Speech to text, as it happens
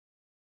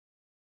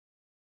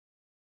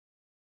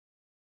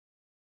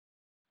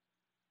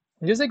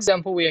In this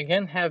example, we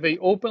again have an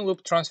open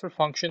loop transfer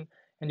function,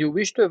 and you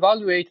wish to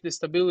evaluate the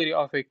stability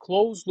of a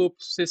closed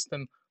loop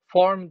system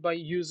formed by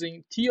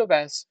using T of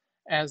S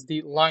as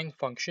the line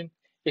function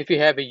if you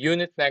have a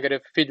unit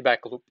negative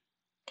feedback loop.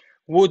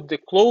 Would the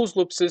closed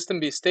loop system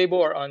be stable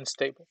or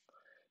unstable?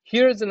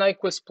 Here is the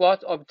Nyquist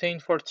plot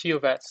obtained for T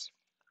of S.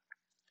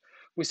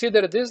 We see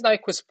that this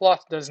Nyquist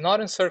plot does not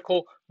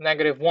encircle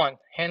 -1,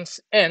 hence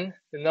n,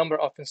 the number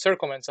of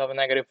encirclements of a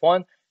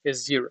 -1,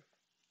 is 0.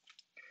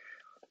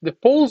 The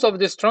poles of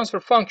this transfer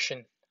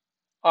function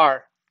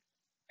are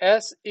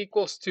s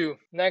equals to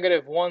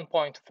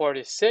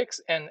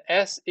 -1.46 and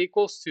s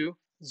equals to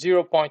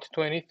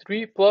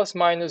 0.23 plus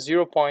minus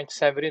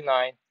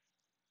 0.79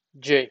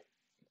 j.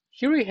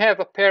 Here we have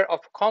a pair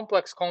of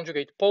complex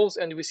conjugate poles,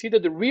 and we see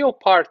that the real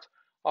part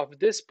of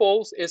this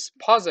poles is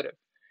positive.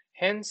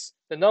 Hence,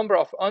 the number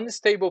of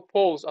unstable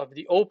poles of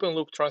the open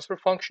loop transfer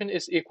function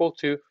is equal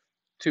to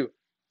 2.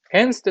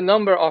 Hence, the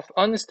number of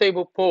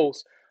unstable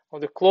poles of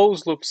the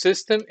closed loop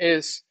system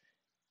is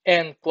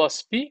n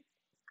plus p,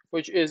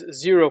 which is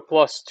 0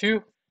 plus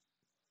 2,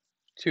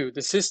 2.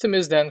 The system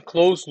is then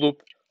closed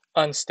loop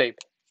unstable.